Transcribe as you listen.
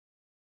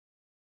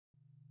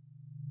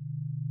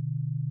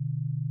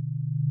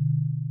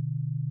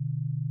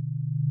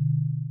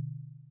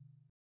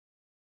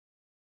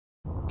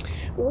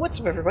What's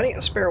up, everybody? A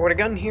Sparrow with a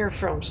Gun here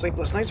from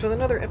Sleepless Nights with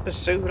another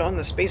episode on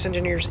the Space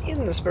Engineers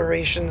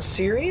Inspiration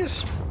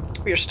series.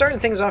 We are starting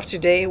things off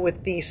today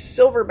with the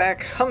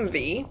Silverback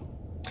Humvee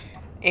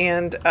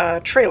and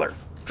trailer.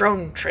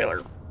 Drone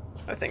trailer,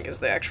 I think is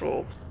the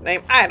actual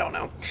name. I don't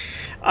know.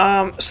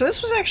 So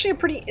this was actually a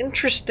pretty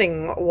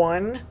interesting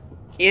one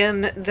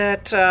in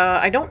that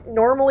I don't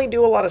normally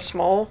do a lot of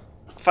small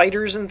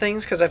fighters and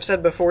things because I've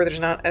said before there's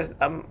not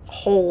a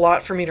whole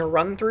lot for me to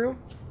run through.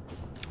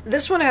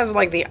 This one has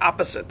like the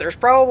opposite. There's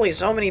probably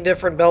so many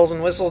different bells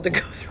and whistles to go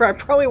through, I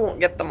probably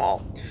won't get them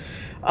all.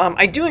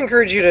 I do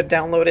encourage you to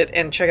download it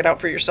and check it out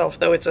for yourself,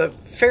 though. It's a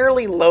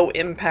fairly low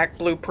impact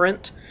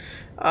blueprint,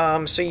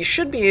 so you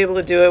should be able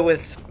to do it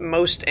with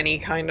most any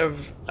kind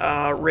of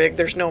rig.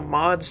 There's no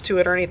mods to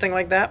it or anything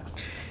like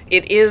that.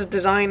 It is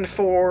designed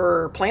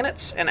for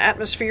planets and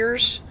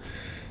atmospheres,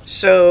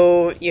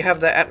 so you have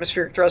the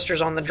atmospheric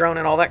thrusters on the drone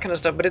and all that kind of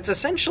stuff, but it's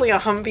essentially a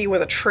Humvee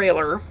with a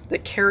trailer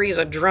that carries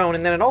a drone,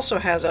 and then it also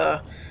has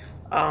a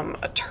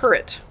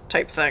turret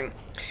type thing.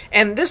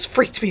 And this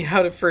freaked me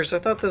out at first. I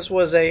thought this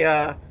was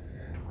a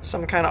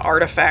some kind of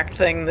artifact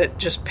thing that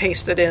just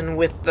pasted in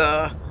with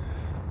the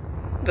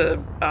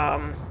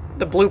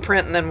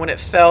blueprint, and then when it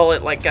fell,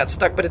 it like got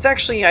stuck. But it's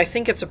actually, I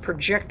think it's a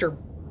projector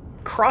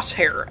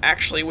crosshair,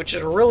 actually, which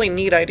is a really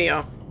neat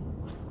idea.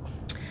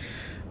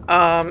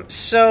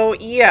 So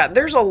yeah,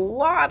 there's a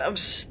lot of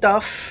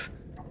stuff,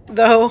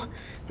 though,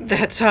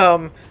 that,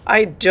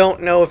 I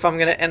don't know if I'm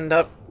gonna end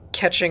up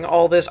catching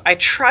all this. I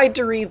tried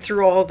to read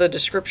through all the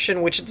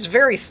description, which it's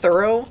very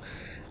thorough,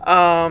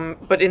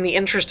 but in the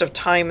interest of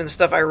time and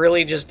stuff, I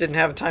really just didn't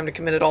have time to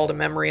commit it all to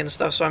memory and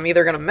stuff, so I'm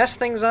either gonna mess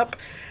things up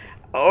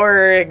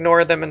or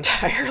ignore them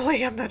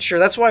entirely. I'm not sure.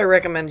 That's why I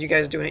recommend you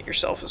guys doing it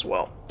yourself as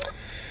well.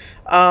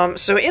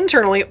 So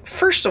internally,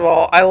 first of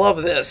all, I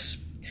love this.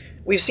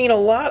 We've seen a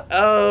lot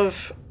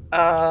of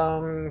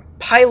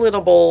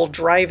pilotable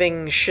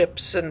driving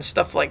ships and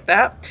stuff like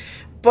that,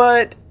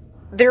 but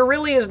there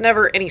really is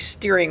never any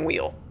steering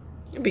wheel,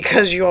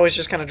 because you always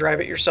just kind of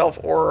drive it yourself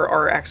or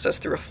are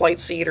accessed through a flight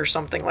seat or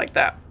something like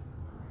that.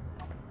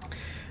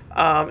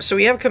 So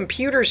we have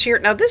computers here.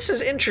 Now this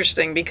is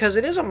interesting because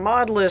it is a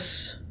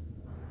modless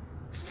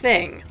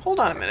thing. Hold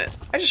on a minute.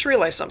 I just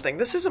realized something.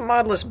 This is a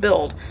modless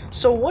build.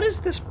 So what is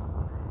this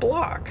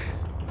block?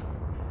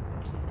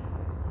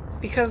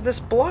 Because this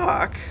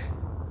block...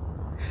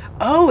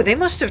 Oh, they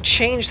must have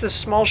changed the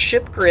small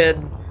ship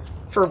grid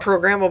for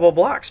programmable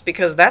blocks,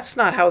 because that's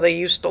not how they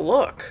used to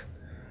look.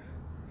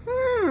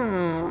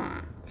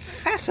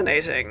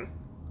 Fascinating.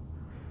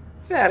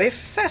 Very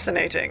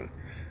fascinating.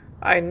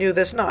 I knew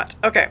this not.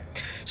 Okay,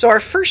 so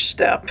our first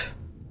step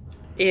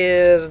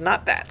is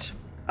not that.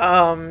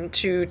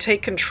 To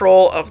take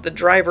control of the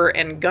driver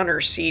and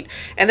gunner seat.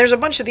 And there's a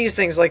bunch of these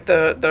things, like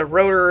the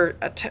rotor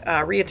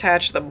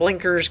reattach, the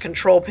blinkers,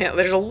 control panel.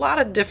 There's a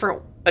lot of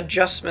different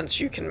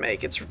adjustments you can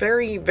make. It's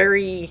very,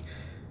 very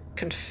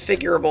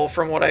configurable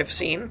from what I've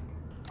seen.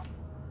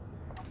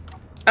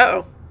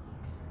 Uh-oh.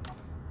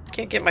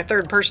 Can't get my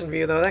third-person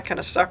view, though. That kind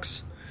of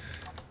sucks.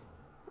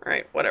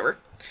 Alright, whatever.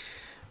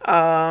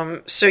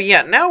 So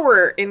yeah, now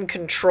we're in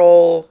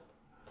control,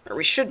 or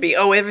we should be.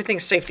 Oh,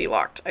 everything's safety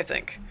locked, I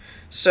think.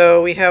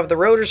 So we have the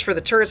rotors for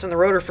the turrets and the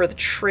rotor for the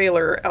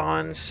trailer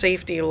on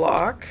safety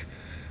lock.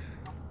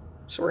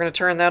 So we're going to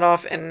turn that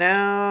off, and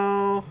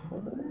now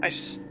I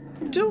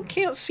still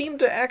can't seem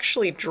to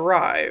actually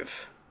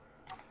drive.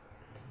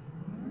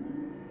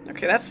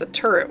 Okay, that's the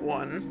turret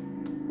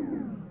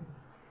one.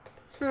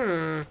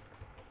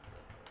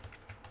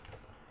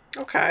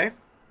 Okay.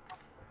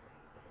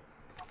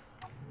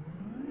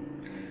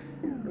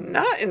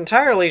 Not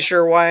entirely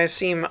sure why I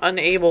seem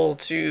unable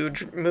to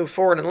move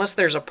forward unless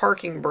there's a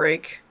parking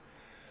brake.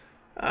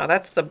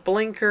 That's the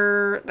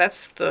blinker,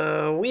 that's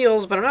the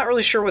wheels, but I'm not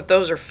really sure what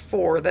those are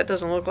for. That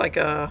doesn't look like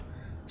a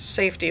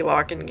safety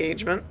lock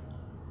engagement.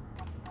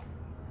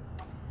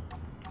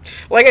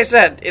 Like I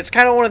said, it's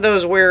kind of one of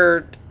those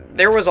where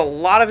there was a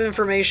lot of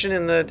information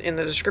in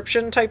the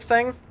description type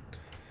thing.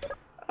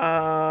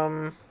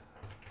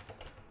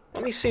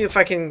 Let me see if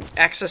I can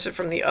access it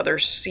from the other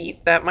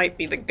seat. That might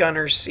be the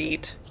gunner's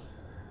seat,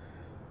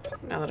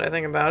 now that I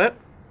think about it.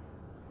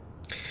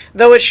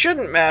 Though it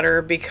shouldn't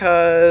matter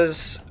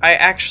because I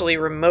actually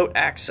remote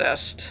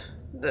accessed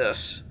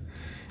this.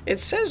 It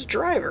says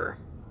driver.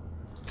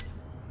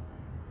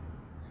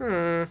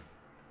 I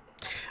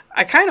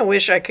kind of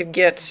wish I could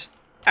get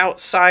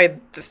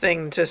outside the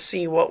thing to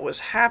see what was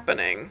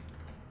happening.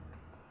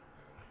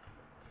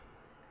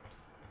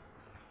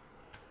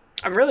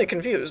 I'm really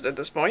confused at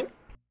this point.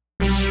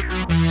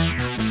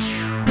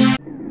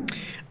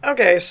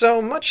 Okay,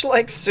 so much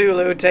like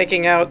Sulu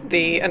taking out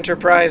the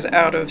Enterprise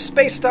out of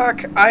space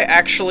dock, I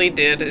actually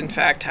did, in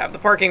fact, have the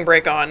parking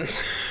brake on.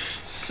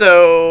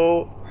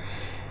 So,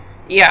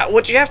 yeah,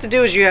 what you have to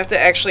do is you have to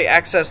actually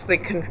access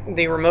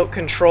the remote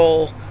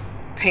control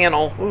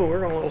panel. Ooh, we're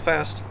going a little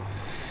fast.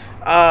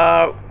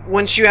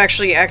 Once you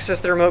actually access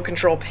the remote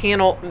control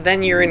panel,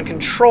 then you're in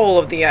control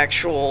of the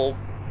actual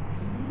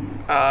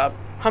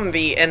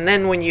Humvee, and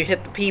then when you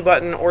hit the P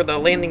button or the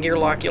landing gear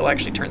lock, you'll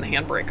actually turn the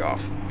handbrake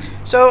off.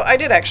 So I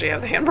did actually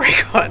have the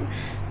handbrake on,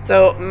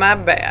 so my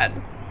bad.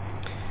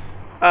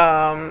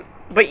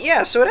 But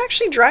yeah, so it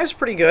actually drives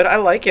pretty good. I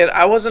like it.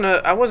 I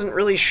wasn't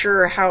really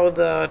sure how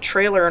the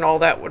trailer and all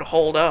that would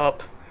hold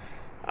up,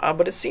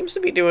 but it seems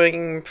to be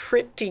doing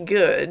pretty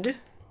good.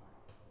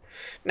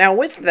 Now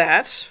with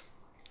that,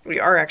 we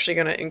are actually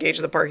going to engage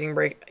the parking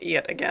brake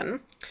yet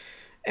again.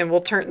 And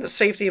we'll turn the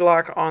safety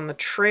lock on the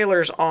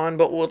trailers on,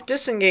 but we'll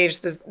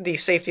disengage the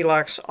safety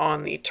locks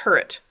on the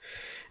turret.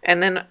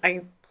 And then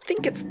I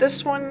think it's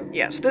this one.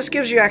 Yes, this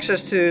gives you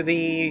access to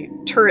the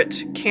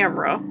turret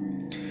camera,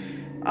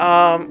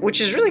 which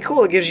is really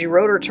cool. It gives you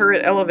rotor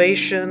turret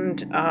elevation.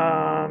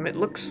 It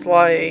looks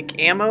like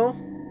ammo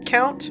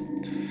count.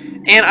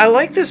 And I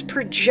like this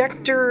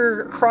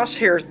projector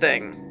crosshair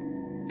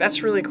thing.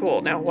 That's really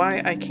cool. Now,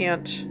 why I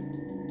can't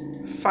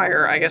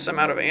fire, I guess I'm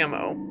out of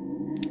ammo.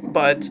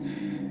 But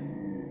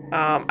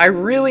I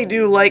really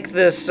do like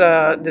this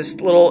this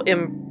little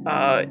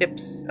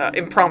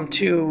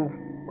impromptu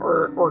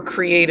or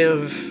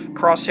creative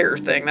crosshair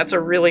thing. That's a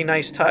really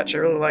nice touch. I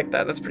really like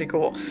that. That's pretty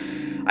cool.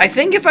 I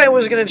think if I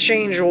was going to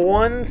change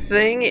one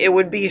thing, it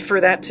would be for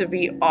that to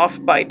be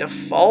off by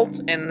default,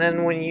 and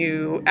then when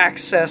you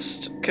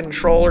accessed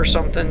control or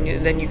something,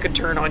 then you could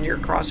turn on your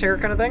crosshair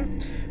kind of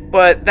thing.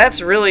 But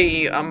that's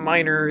really a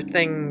minor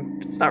thing.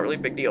 It's not really a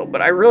big deal,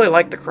 but I really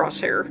like the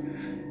crosshair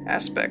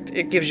aspect.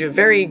 It gives you a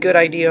very good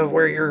idea of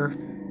where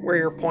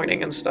you're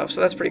pointing and stuff,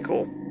 so that's pretty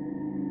cool.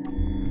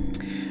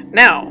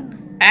 Now,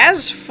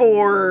 as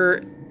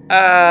for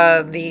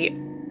the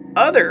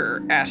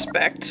other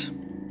aspect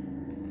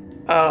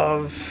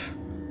of...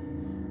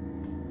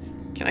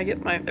 Can I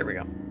get my... There we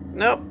go.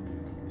 Nope.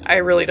 I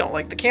really don't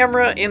like the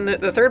camera. In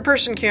the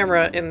third-person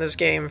camera in this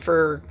game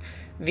for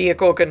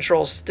vehicle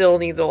control still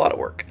needs a lot of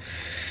work.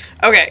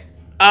 Okay.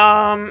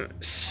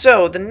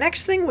 So the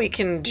next thing we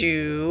can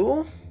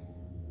do...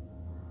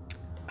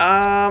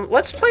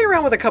 let's play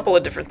around with a couple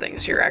of different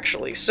things here,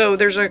 actually. So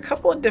there's a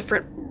couple of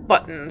different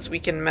buttons we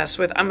can mess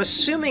with. I'm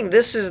assuming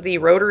this is the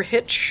rotor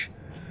hitch.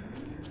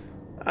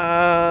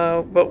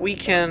 But we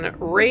can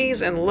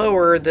raise and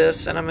lower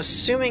this, and I'm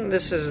assuming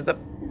this is the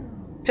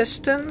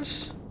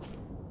pistons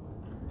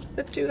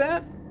that do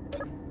that?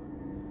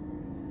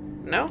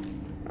 No?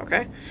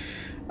 Okay.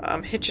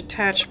 Hitch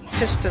attach,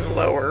 piston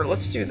lower.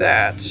 Let's do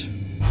that.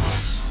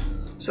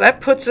 So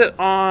that puts it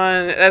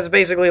on... That's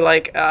basically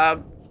like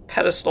a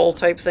pedestal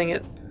type thing.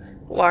 It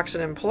locks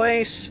it in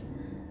place.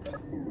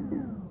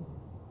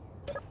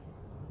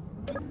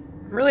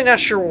 I'm really not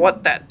sure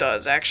what that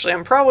does, actually.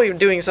 I'm probably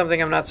doing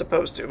something I'm not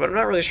supposed to, but I'm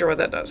not really sure what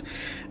that does.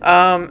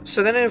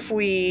 So then if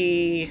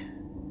we...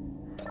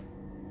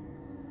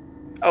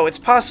 Oh, it's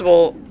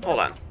possible... Hold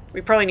on.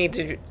 We probably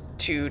need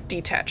to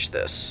detach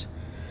this.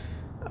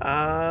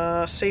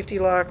 Safety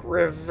lock,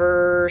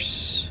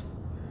 reverse...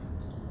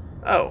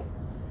 Oh.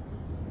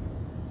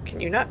 Can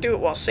you not do it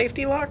while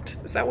safety locked?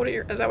 Is that what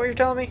you're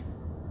telling me?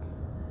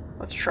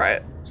 Let's try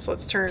it. So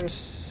let's turn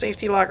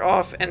safety lock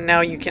off, and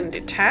now you can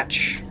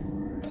detach.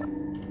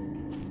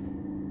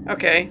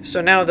 Okay,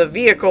 so now the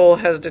vehicle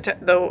has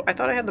detached, though I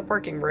thought I had the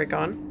parking brake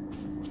on.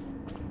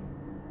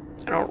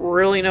 I don't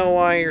really know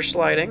why you're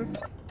sliding.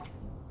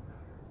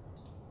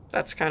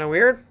 That's kind of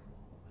weird.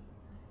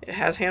 It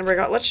has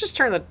handbrake on. Let's just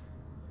turn the...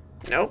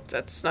 Nope,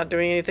 that's not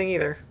doing anything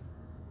either.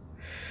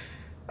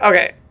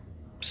 Okay,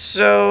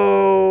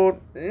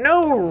 so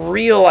no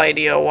real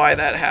idea why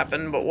that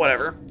happened, but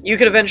whatever. You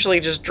could eventually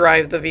just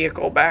drive the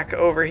vehicle back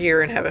over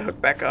here and have it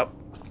hook back up.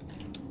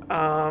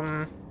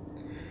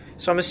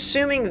 So I'm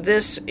assuming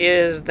this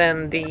is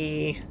then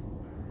the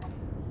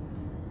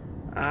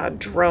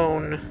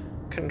drone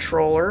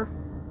controller,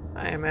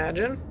 I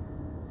imagine.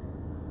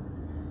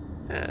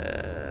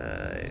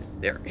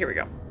 Here we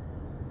go.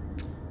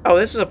 Oh,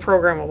 this is a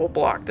programmable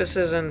block. This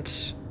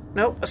isn't...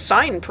 Nope,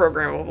 assigned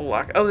programmable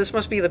block. Oh, this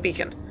must be the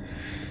beacon.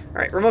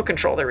 Alright, remote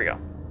control, there we go.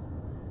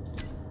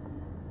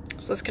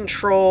 So let's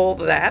control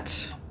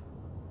that.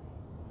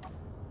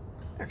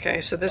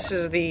 Okay, so this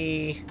is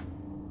the...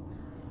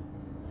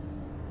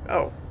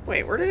 Oh,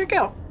 wait, where did it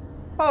go?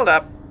 Hold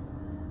up.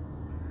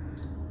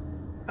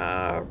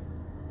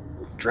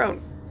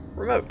 Drone.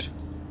 Remote.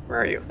 Where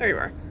are you? There you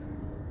are.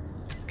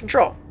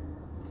 Control.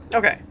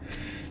 Okay.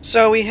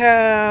 So we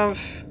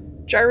have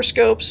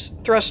gyroscopes,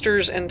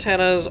 thrusters,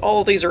 antennas.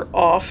 All of these are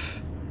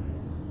off.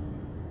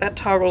 That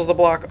toggles the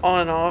block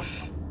on and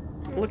off.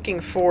 I'm looking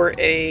for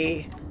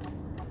a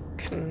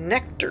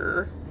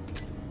connector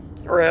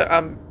or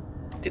a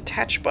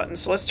detach button.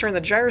 So let's turn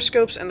the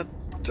gyroscopes and the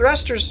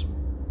thrusters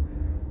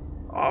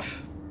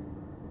off.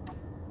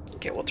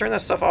 Okay, we'll turn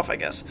that stuff off, I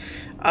guess.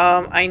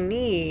 I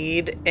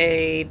need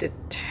a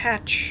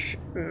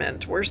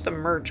detachment. Where's the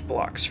merge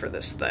blocks for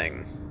this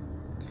thing?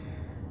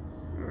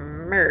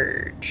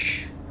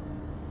 Merge.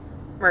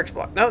 Merge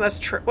block. No,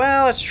 that's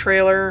well, that's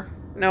trailer.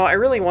 No, I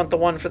really want the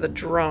one for the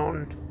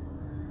drone.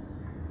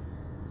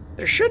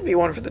 There should be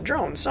one for the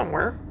drone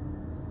somewhere,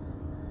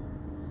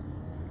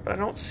 but I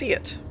don't see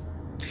it.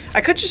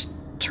 I could just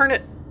turn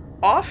it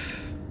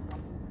off.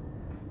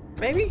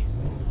 maybe?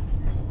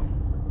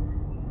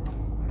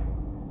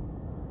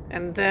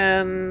 And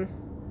then...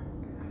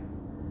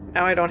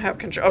 now I don't have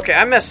control. Okay,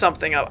 I messed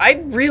something up.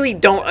 I really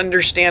don't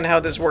understand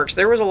how this works.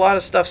 There was a lot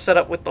of stuff set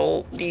up with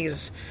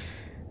these,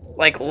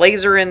 like,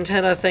 laser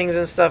antenna things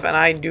and stuff, and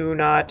I do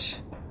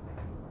not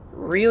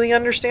really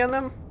understand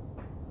them.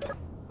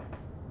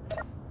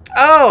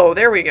 Oh,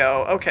 there we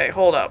go. Okay,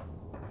 hold up.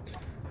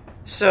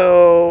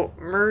 So,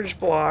 merge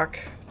block,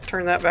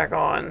 turn that back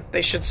on.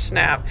 They should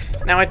snap.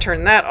 Now I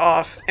turn that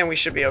off, and we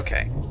should be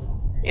okay.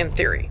 In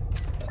theory.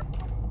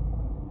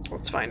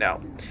 Let's find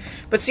out.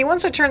 But see,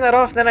 once I turn that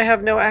off, then I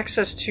have no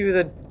access to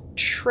the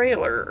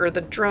trailer, or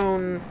the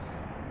drone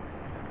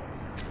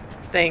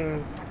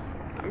thing.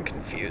 I'm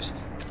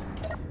confused.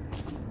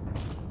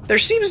 There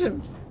seems to...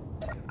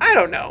 I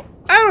don't know.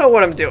 I don't know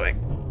what I'm doing.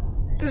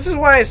 This is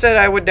why I said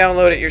I would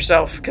download it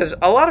yourself, because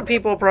a lot of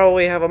people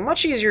probably have a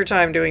much easier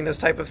time doing this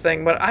type of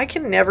thing, but I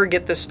can never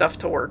get this stuff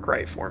to work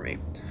right for me.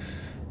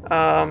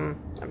 I'm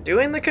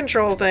doing the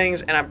control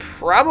things, and I'm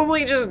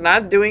probably just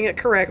not doing it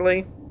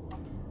correctly.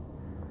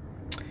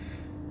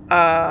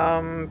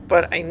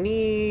 But I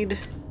need...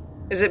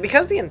 is it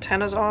because the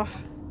antenna's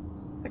off?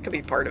 That could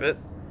be part of it.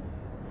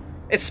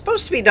 It's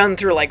supposed to be done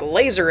through, like,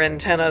 laser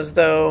antennas,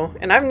 though,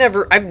 and I've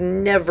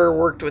never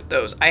worked with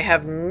those. I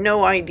have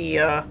no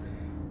idea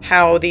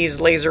how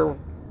these laser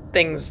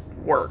things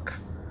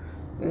work.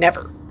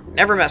 Never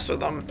messed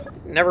with them.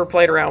 Never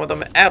played around with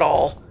them at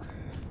all.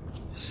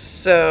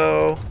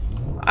 So,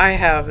 I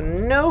have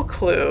no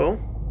clue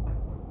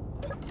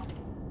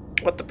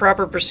what the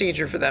proper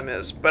procedure for them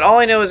is. But all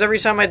I know is every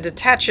time I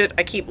detach it,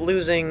 I keep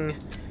losing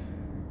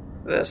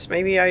this.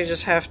 Maybe I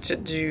just have to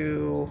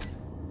do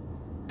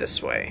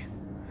this way.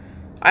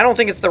 I don't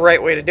think it's the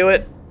right way to do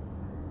it.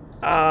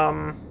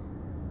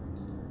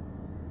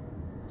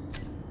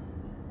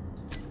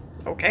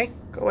 Okay,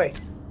 go away.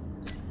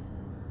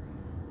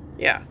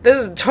 Yeah, this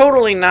is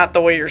totally not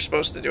the way you're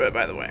supposed to do it,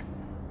 by the way.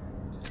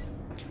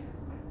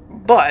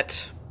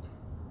 But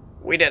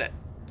we did it.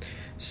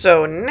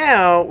 So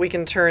now we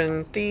can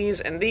turn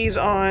these and these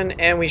on,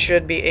 and we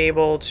should be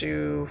able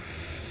to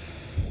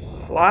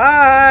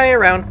fly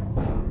around.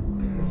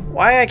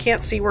 Why I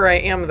can't see where I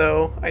am,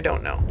 though, I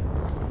don't know.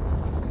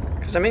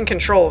 Because I'm in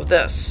control of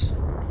this.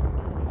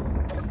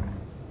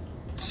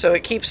 So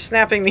it keeps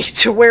snapping me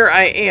to where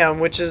I am,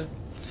 which is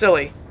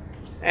silly.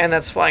 And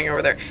that's flying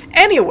over there.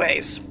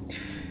 Anyways,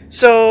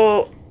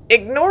 so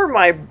ignore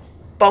my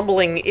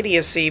bumbling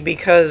idiocy,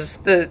 because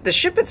the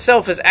ship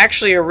itself is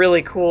actually a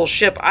really cool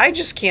ship. I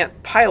just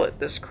can't pilot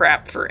this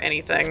crap for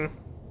anything,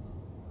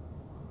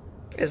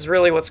 is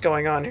really what's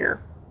going on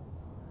here.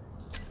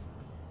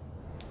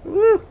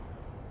 Woo!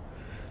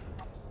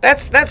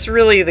 That's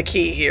really the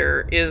key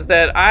here, is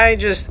that I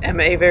just am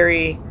a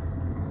very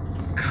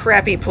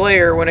crappy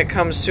player when it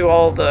comes to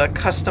all the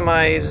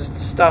customized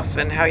stuff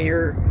and how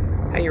you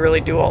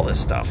really do all this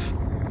stuff.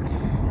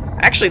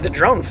 Actually, the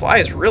drone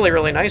flies really,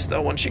 really nice,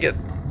 though, once you get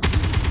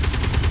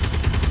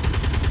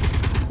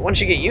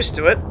used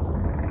to it.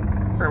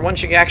 Or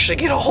once you actually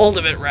get a hold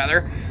of it,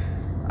 rather.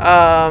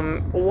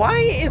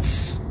 Why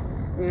it's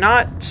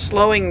not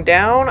slowing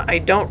down, I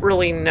don't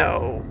really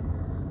know.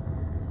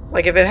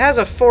 Like, if it has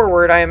a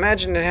forward, I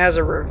imagine it has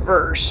a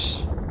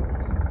reverse.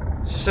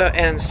 So,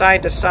 and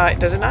side to side.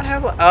 Does it not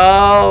have...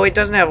 oh, it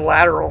doesn't have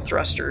lateral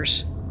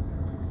thrusters.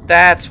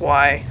 That's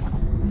why.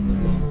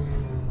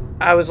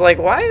 I was like,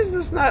 why is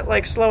this not,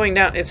 like, slowing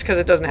down? It's because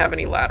it doesn't have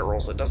any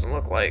laterals, it doesn't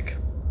look like.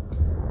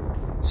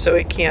 So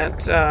it can't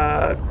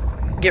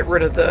get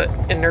rid of the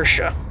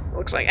inertia, it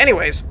looks like.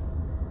 Anyways.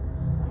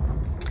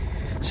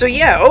 So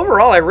yeah,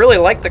 overall I really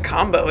like the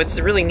combo. It's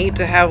really neat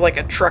to have, like,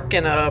 a truck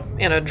and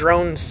a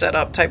drone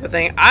setup type of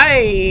thing.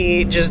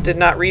 I just did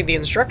not read the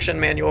instruction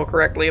manual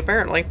correctly,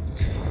 apparently.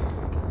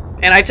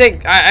 And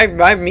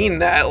I mean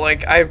that,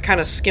 like, I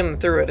kind of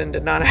skimmed through it and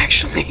did not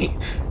actually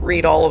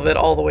read all of it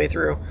all the way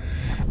through.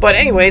 But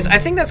anyways, I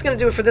think that's going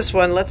to do it for this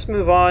one. Let's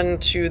move on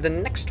to the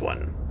next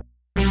one.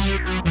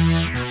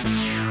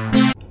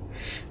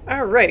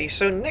 Alrighty,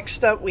 so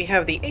next up we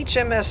have the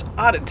HMS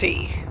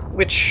Oddity,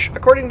 which,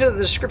 according to the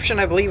description,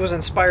 I believe was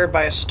inspired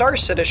by a Star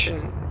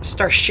Citizen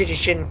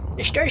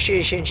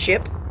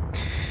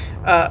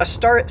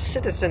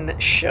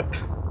ship,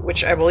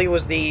 which I believe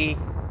was the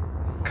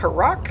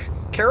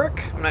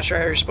Karak? I'm not sure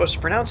how you're supposed to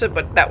pronounce it,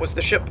 but that was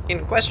the ship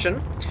in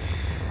question.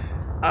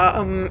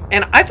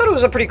 And I thought it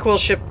was a pretty cool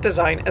ship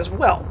design as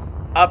well.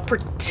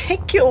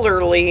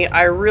 Particularly,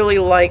 I really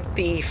like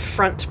the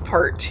front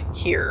part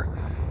here,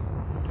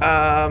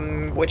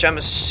 which I'm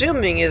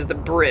assuming is the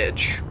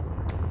bridge.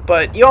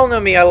 But you all know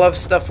me, I love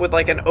stuff with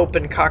like an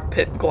open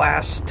cockpit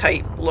glass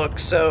type look,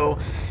 so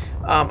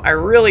I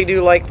really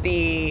do like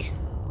the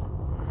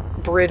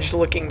bridge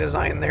looking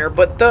design there.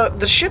 But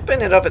the ship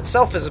in and of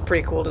itself is a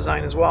pretty cool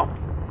design as well.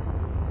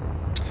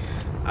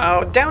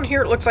 Down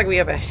here it looks like we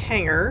have a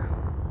hangar,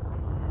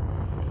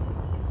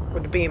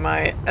 would be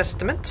my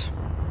estimate.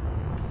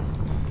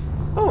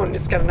 Oh, and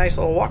it's got a nice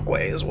little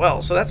walkway as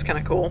well, so that's kind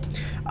of cool.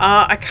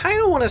 I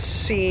kind of want to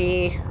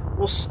see...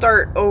 we'll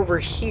start over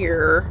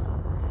here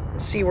and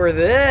see where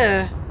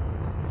the...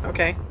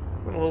 Okay,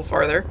 went a little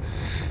farther.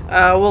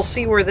 We'll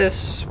see where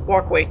this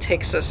walkway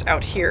takes us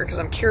out here, because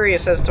I'm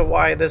curious as to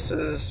why this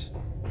is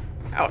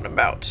out and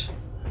about.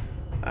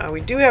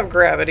 We do have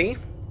gravity.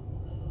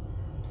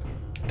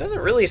 It doesn't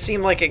really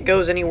seem like it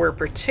goes anywhere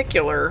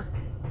particular,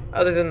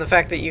 other than the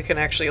fact that you can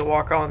actually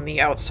walk on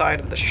the outside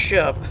of the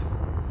ship.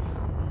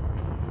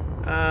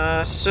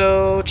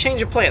 So,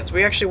 change of plans.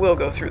 We actually will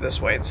go through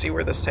this way and see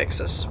where this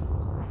takes us.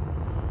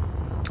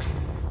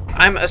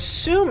 I'm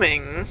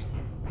assuming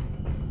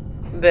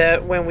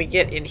that when we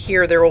get in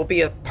here, there will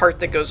be a part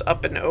that goes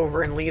up and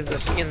over and leads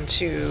us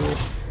into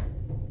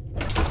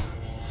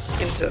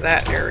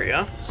that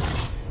area.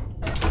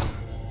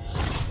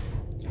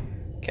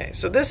 Okay,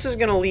 so this is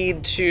going to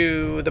lead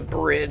to the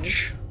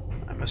bridge,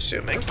 I'm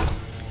assuming.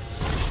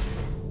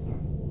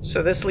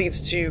 So this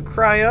leads to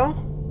cryo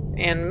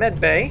and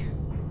medbay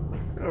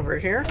over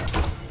here.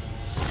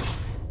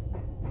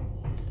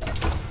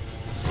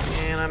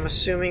 And I'm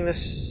assuming the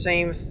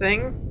same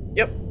thing.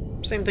 Yep,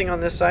 same thing on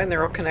this side, and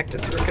they're all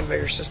connected through a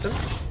conveyor system.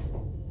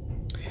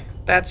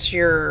 That's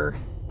your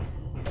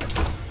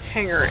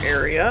hangar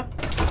area.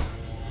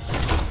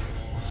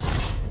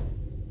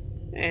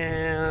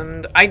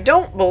 And I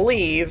don't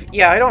believe...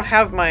 Yeah, I don't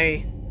have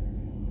my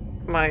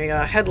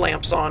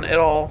headlamps on at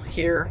all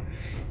here.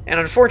 And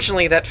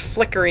unfortunately, that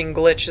flickering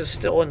glitch is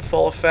still in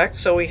full effect.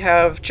 So we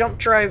have jump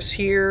drives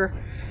here.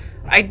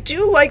 I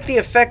do like the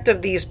effect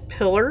of these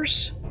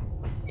pillars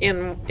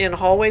in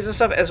hallways and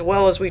stuff, as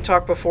well as we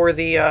talked before,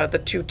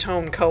 the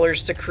two-tone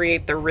colors to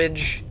create the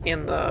ridge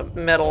in the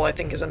metal, I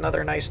think is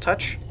another nice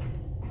touch.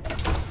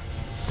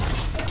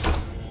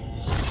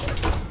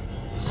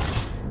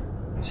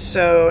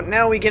 So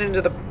now we get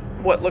into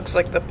what looks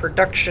like the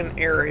production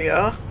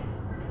area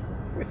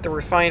with the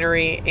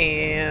refinery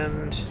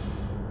and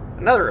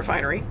another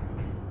refinery.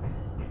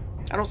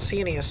 I don't see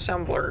any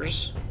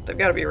assemblers. They've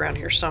got to be around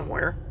here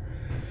somewhere.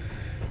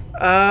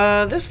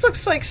 This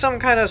looks like some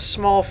kind of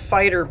small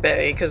fighter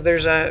bay, because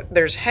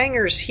there's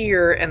hangars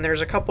here and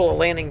there's a couple of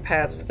landing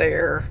pads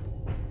there.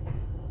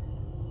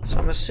 So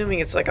I'm assuming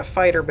it's like a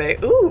fighter bay.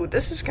 Ooh,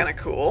 this is kind of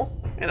cool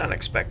and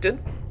unexpected.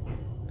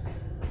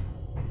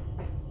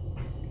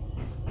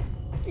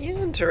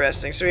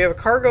 Interesting. So we have a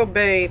cargo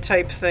bay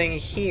type thing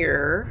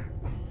here.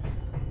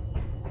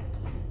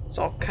 It's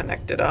all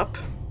connected up.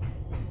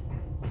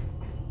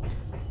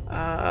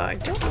 I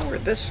don't know where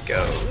this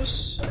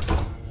goes.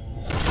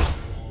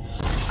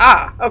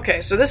 Ah,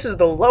 okay, so this is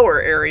the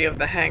lower area of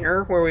the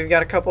hangar, where we've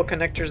got a couple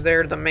connectors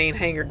there to the main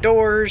hangar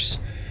doors.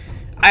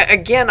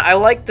 Again, I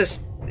like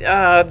this.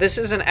 This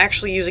isn't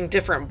actually using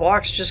different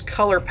blocks, just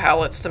color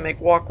palettes to make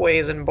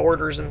walkways and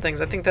borders and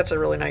things. I think that's a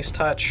really nice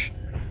touch.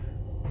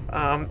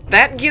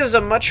 That gives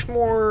a much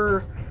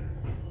more...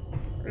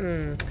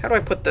 how do I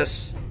put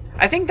this?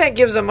 I think that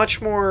gives a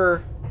much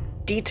more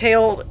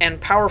detailed and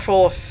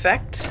powerful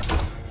effect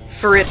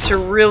for it to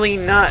really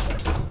not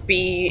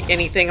be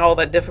anything all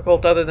that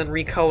difficult other than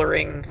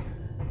recoloring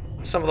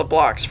some of the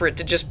blocks. For it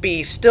to just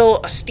be still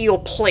a steel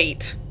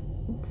plate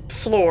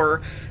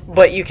floor,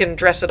 but you can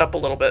dress it up a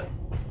little bit.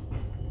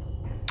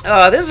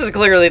 This is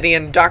clearly the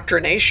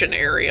indoctrination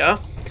area.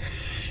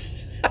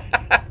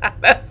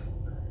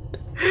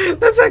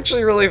 That's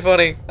actually really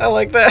funny. I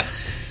like that.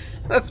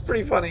 That's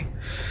pretty funny.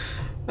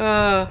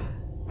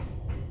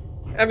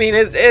 I mean,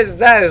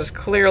 that is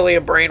clearly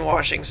a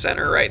brainwashing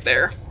center right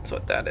there. That's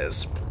what that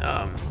is.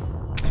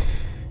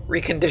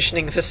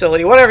 Reconditioning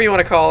facility, whatever you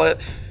want to call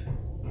it.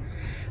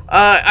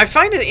 I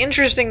find it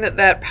interesting that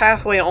that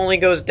pathway only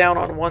goes down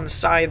on one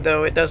side,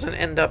 though. It doesn't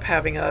end up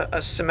having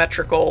a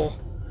symmetrical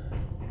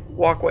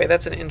walkway.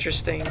 That's an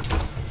interesting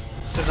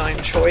design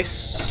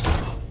choice.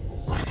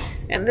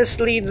 And this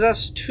leads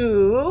us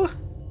to...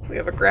 We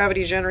have a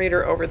gravity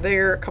generator over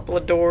there, a couple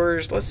of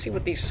doors. Let's see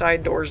what these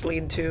side doors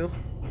lead to.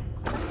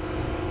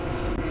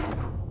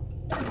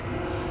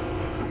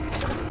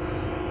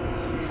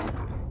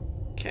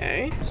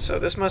 Okay, so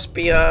this must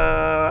be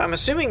I'm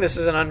assuming this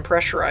is an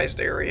unpressurized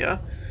area.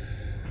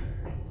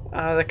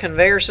 The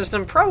conveyor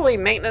system, probably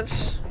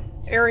maintenance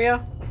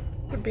area,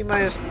 would be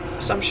my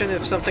assumption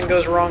if something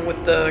goes wrong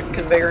with the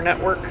conveyor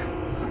network.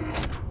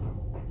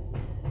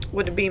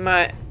 Would be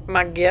my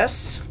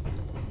guess.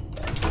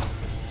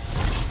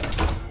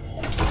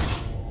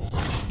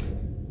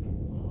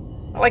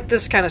 I like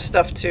this kind of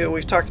stuff too.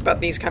 We've talked about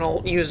these kind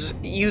of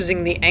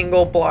using the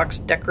angle blocks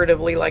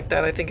decoratively like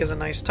that. I think is a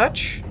nice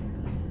touch.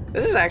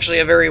 This is actually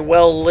a very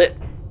well lit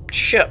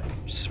ship,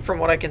 from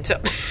what I can tell.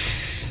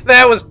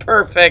 That was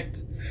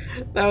perfect.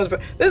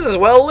 This is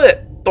well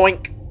lit.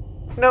 Doink.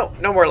 No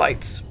more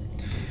lights.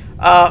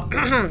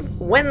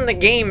 When the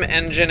game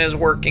engine is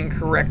working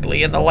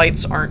correctly and the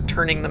lights aren't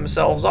turning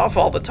themselves off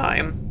all the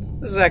time,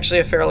 this is actually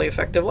a fairly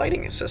effective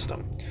lighting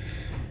system.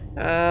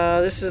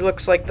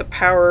 Looks like the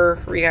power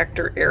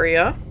reactor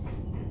area.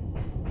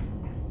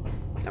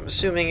 I'm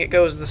assuming it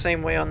goes the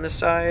same way on this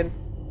side.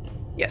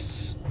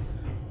 Yes.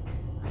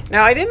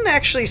 Now, I didn't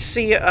actually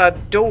see a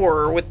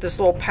door with this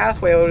little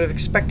pathway. I would have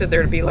expected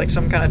there to be like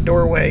some kind of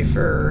doorway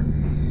for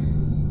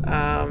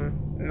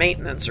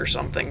maintenance or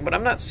something, but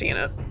I'm not seeing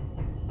it.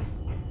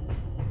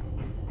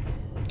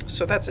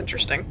 So that's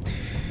interesting.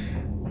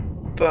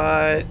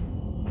 But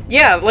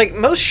yeah, like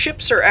most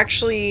ships are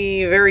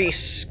actually very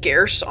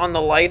scarce on the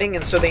lighting,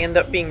 and so they end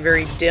up being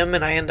very dim,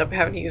 and I end up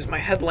having to use my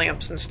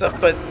headlamps and stuff.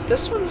 But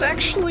this one's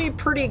actually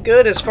pretty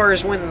good as far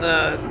as when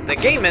the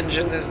game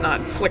engine is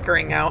not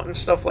flickering out and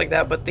stuff like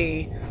that, but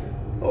the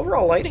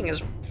overall lighting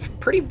is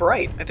pretty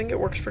bright. I think it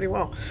works pretty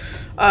well.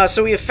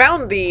 So we have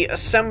found the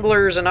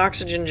assemblers and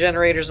oxygen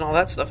generators and all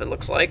that stuff, it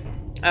looks like.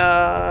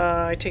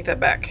 I take that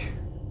back.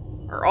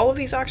 Are all of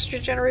these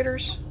oxygen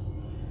generators?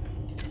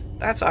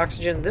 That's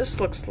oxygen.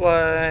 This looks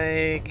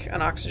like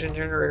an oxygen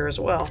generator as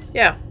well.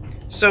 Yeah.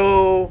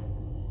 So,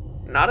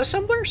 not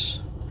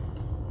assemblers?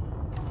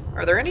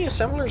 Are there any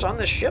assemblers on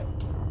this ship?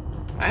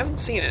 I haven't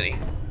seen any.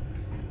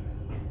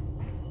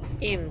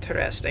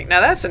 Interesting. Now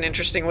that's an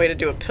interesting way to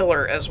do a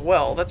pillar as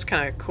well. That's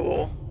kind of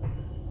cool.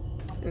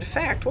 In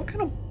fact, what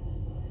kind of...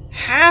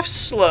 half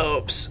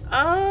slopes?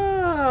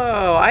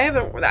 Oh,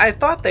 I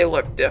thought they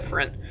looked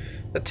different.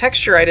 The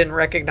texture I didn't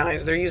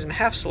recognize. They're using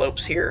half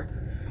slopes here.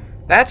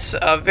 That's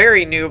a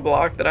very new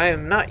block that I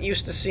am not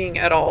used to seeing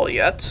at all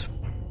yet.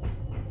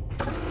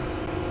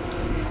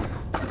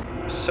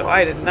 So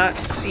I did not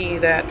see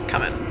that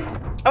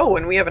coming. Oh,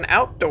 and we have an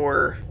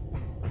outdoor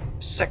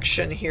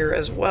section here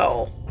as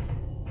well,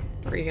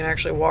 where you can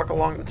actually walk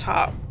along the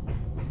top.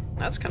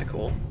 That's kind of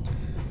cool.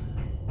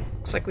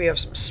 Looks like we have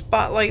some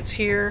spotlights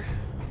here.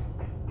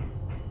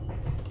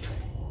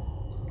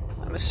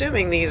 I'm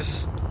assuming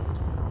these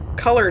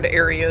colored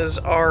areas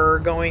are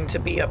going to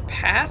be a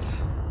path.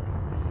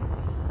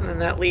 And then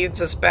that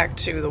leads us back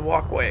to the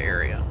walkway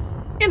area.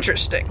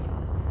 Interesting.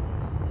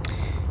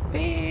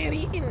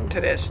 Very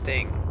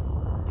interesting.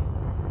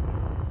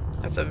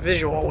 That's a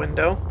visual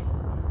window.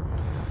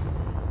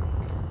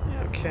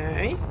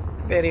 Okay.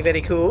 Very, very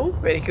cool.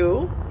 Very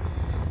cool.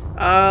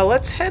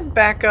 Let's head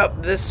back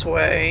up this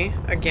way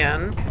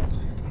again.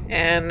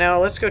 And now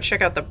let's go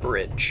check out the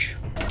bridge.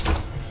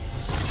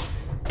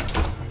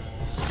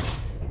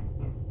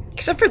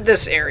 Except for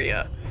this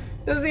area.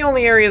 This is the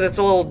only area that's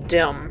a little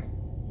dim.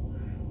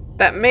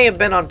 That may have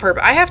been on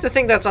purpose. I have to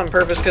think that's on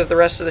purpose because the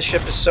rest of the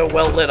ship is so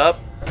well lit up.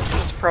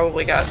 It's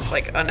probably got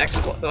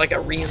like a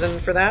reason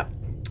for that.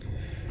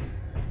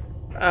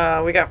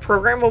 We got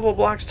programmable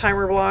blocks,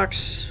 timer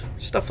blocks,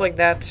 stuff like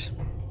that.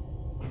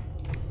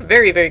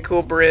 Very, very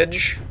cool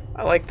bridge.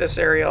 I like this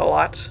area a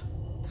lot.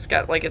 It's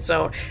got like its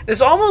own...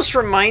 This almost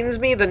reminds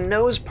me, the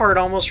nose part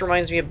almost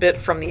reminds me a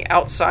bit from the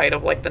outside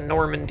of like the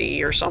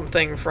Normandy or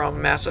something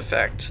from Mass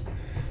Effect.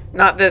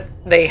 Not that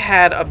they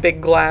had a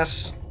big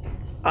glass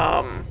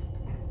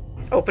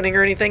opening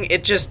or anything.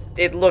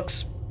 It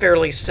looks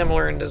fairly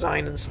similar in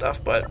design and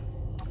stuff, but...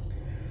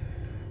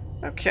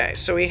 Okay,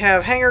 so we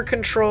have hangar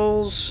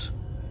controls,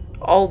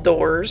 all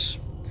doors,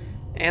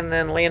 and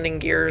then landing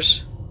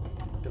gears,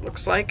 it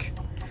looks like.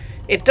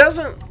 It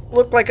doesn't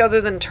look like,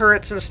 other than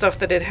turrets and stuff,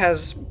 that it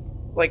has,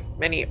 like,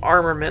 any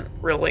armament,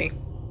 really.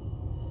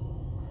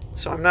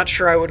 So I'm not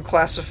sure I would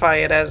classify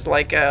it as,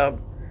 like, a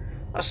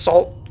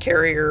assault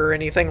carrier or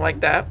anything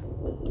like that.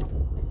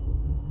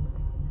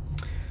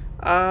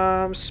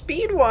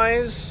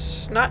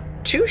 Speed-wise, not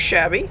too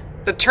shabby.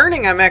 The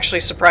turning I'm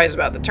actually surprised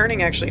about. The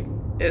turning actually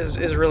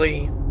is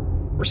really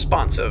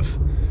responsive.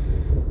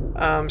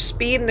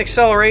 Speed and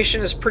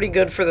acceleration is pretty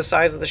good for the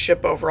size of the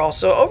ship overall.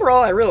 So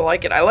overall, I really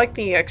like it. I like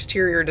the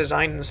exterior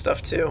design and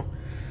stuff too.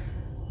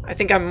 I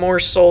think I'm more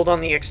sold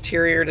on the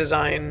exterior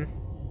design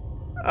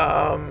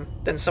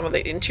than some of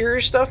the interior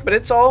stuff, but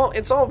it's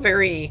all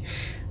very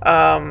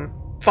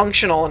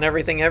functional and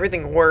everything.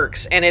 Everything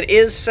works, and it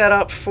is set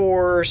up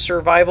for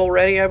survival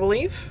ready, I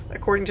believe,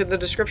 according to the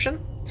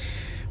description.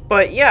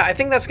 But yeah, I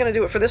think that's going to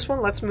do it for this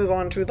one. Let's move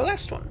on to the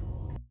last one.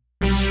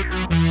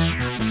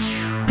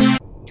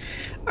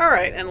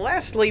 Alright, and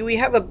lastly, we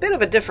have a bit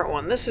of a different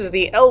one. This is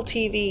the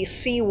LTV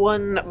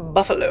C1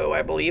 Buffalo,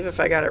 I believe, if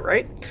I got it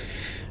right.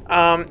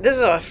 This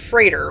is a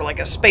freighter, like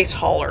a space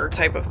hauler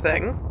type of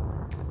thing.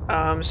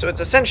 So it's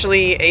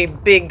essentially a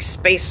big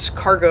space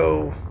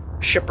cargo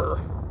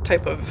shipper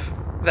type of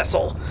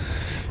vessel.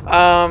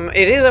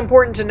 It is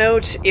important to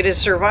note it is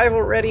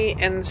survival ready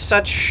and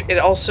such. It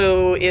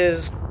also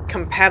is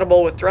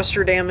compatible with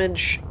thruster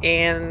damage,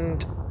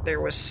 and there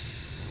was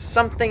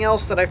something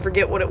else that I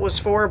forget what it was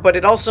for, but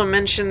it also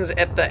mentions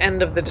at the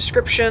end of the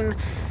description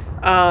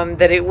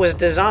that it was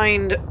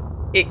designed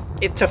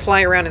it to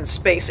fly around in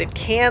space. It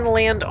can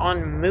land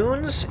on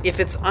moons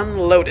if it's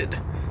unloaded,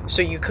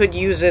 so you could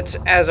use it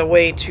as a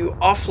way to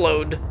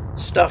offload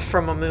stuff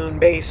from a moon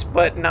base,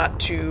 but not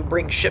to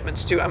bring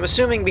shipments to. I'm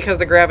assuming because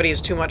the gravity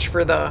is too much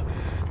for the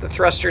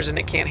thrusters and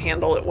it can't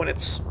handle it when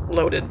it's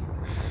loaded.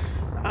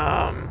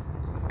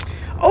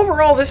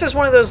 Overall, this is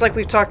one of those, like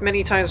we've talked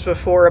many times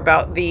before,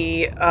 about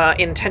the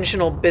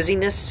intentional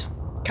busyness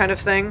kind of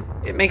thing.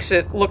 It makes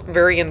it look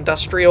very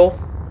industrial,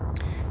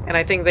 and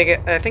I think they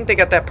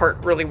got that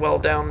part really well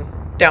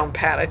down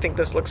pat. I think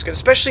this looks good,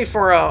 especially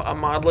for a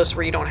modless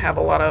where you don't have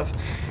a lot of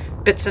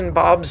bits and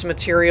bobs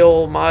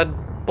material,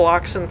 mod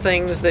blocks and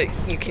things that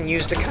you can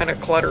use to kind of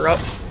clutter up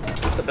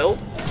the build.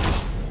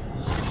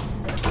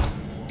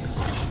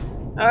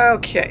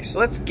 Okay, so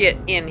let's get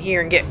in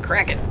here and get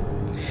cracking.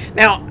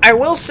 Now, I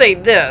will say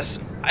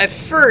this. At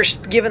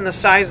first, given the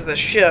size of the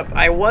ship,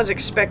 I was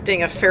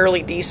expecting a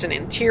fairly decent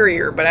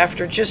interior, but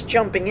after just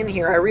jumping in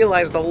here, I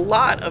realized a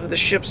lot of the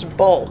ship's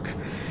bulk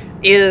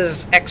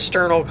is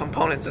external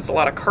components. It's a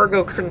lot of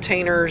cargo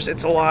containers,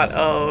 it's a lot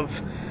of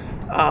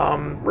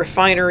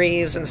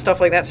refineries and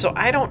stuff like that, so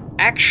I don't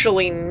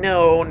actually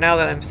know, now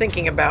that I'm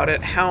thinking about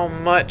it, how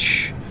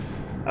much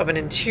of an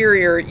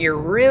interior you're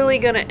really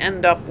going to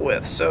end up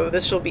with, so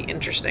this will be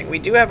interesting. We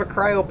do have a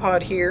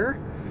cryopod here.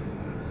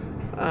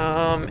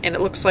 And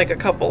it looks like a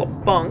couple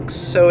of bunks,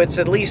 so it's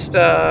at least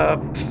a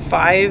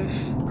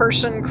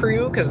 5-person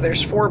crew, because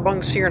there's 4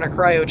 bunks here in a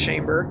cryo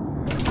chamber.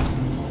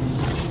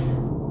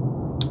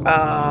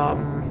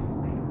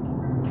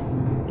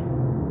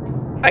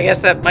 I guess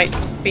that might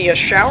be a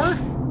shower?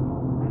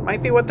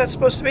 Might be what that's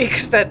supposed to be,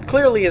 because that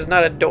clearly is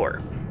not a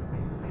door.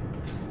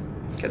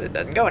 Because it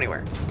doesn't go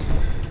anywhere.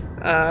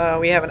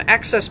 We have an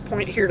access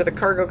point here to the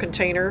cargo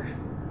container,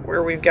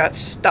 where we've got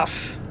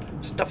stuff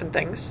and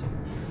things.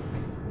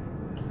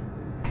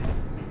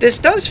 This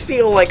does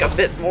feel like a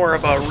bit more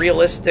of a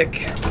realistic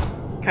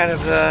kind of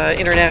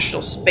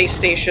International Space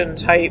Station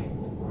type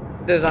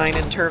design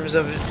in terms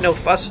of no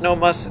fuss, no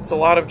muss. It's a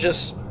lot of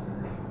just,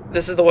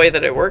 this is the way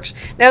that it works.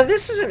 Now,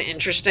 this is an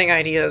interesting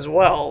idea as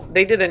well.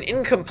 They did an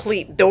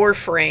incomplete door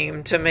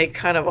frame to make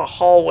kind of a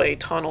hallway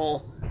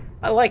tunnel.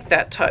 I like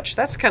that touch.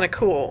 That's kind of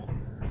cool.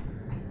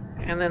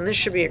 And then this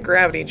should be a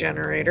gravity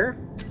generator.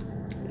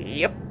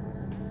 Yep.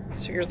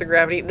 So here's the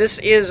gravity. This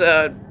is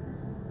a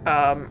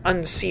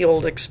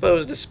unsealed,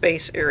 exposed to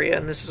space area,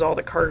 and this is all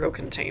the cargo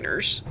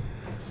containers.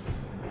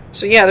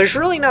 So yeah, there's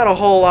really not a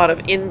whole lot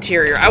of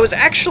interior. I was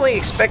actually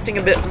expecting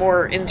a bit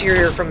more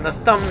interior from the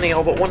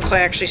thumbnail, but once I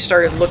actually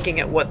started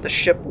looking at what the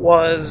ship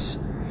was,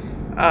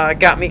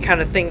 got me kind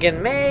of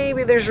thinking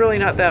maybe there's really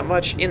not that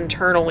much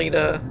internally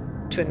to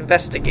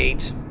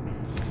investigate,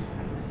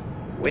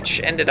 which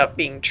ended up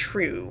being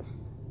true.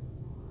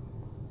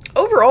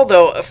 Overall,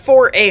 though,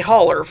 for a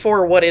hauler,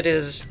 for what it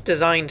is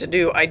designed to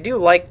do, I do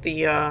like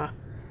the,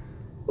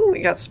 ooh, we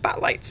got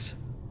spotlights.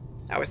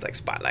 I always like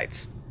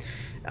spotlights.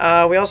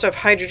 We also have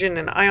hydrogen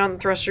and ion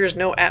thrusters,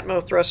 no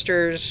atmo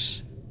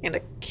thrusters, and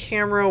a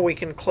camera. We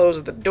can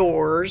close the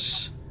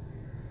doors.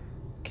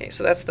 Okay,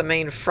 so that's the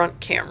main front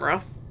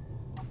camera.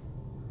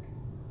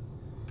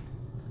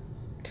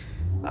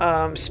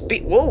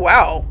 Speed, whoa,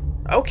 wow,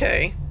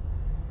 okay.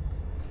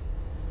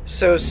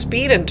 So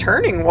speed and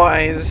turning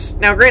wise,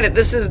 now granted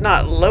this is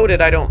not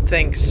loaded I don't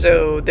think,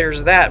 so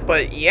there's that,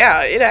 but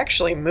yeah, it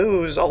actually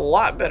moves a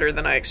lot better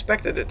than I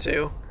expected it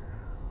to.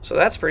 So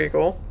that's pretty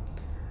cool.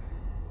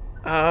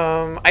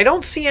 I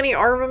don't see any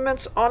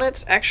armaments on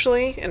it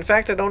actually. In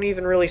fact, I don't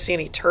even really see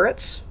any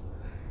turrets.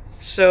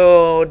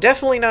 So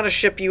definitely not a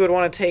ship you would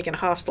want to take in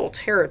hostile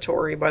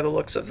territory by the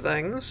looks of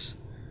things.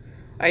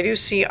 I do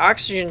see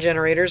oxygen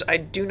generators, I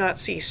do not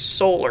see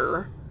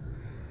solar.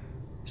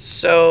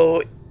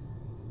 So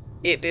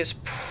it is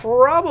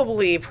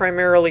probably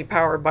primarily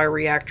powered by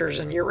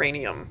reactors and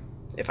uranium,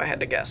 if I had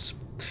to guess.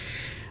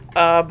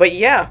 But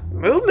yeah,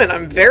 movement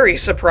I'm very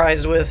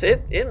surprised with.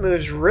 It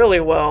moves really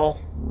well,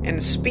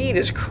 and speed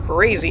is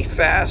crazy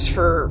fast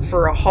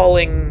for a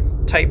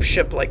hauling type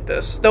ship like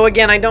this. Though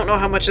again, I don't know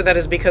how much of that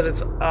is because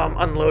it's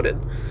unloaded.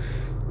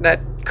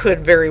 That could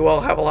very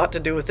well have a lot to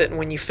do with it, and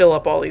when you fill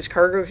up all these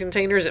cargo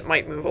containers, it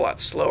might move a lot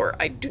slower.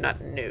 I do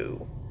not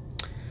know.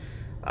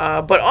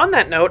 But on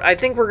that note, I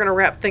think we're going to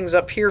wrap things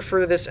up here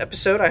for this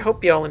episode. I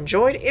hope you all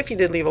enjoyed. If you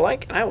did, leave a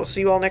like, and I will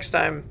see you all next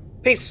time.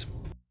 Peace!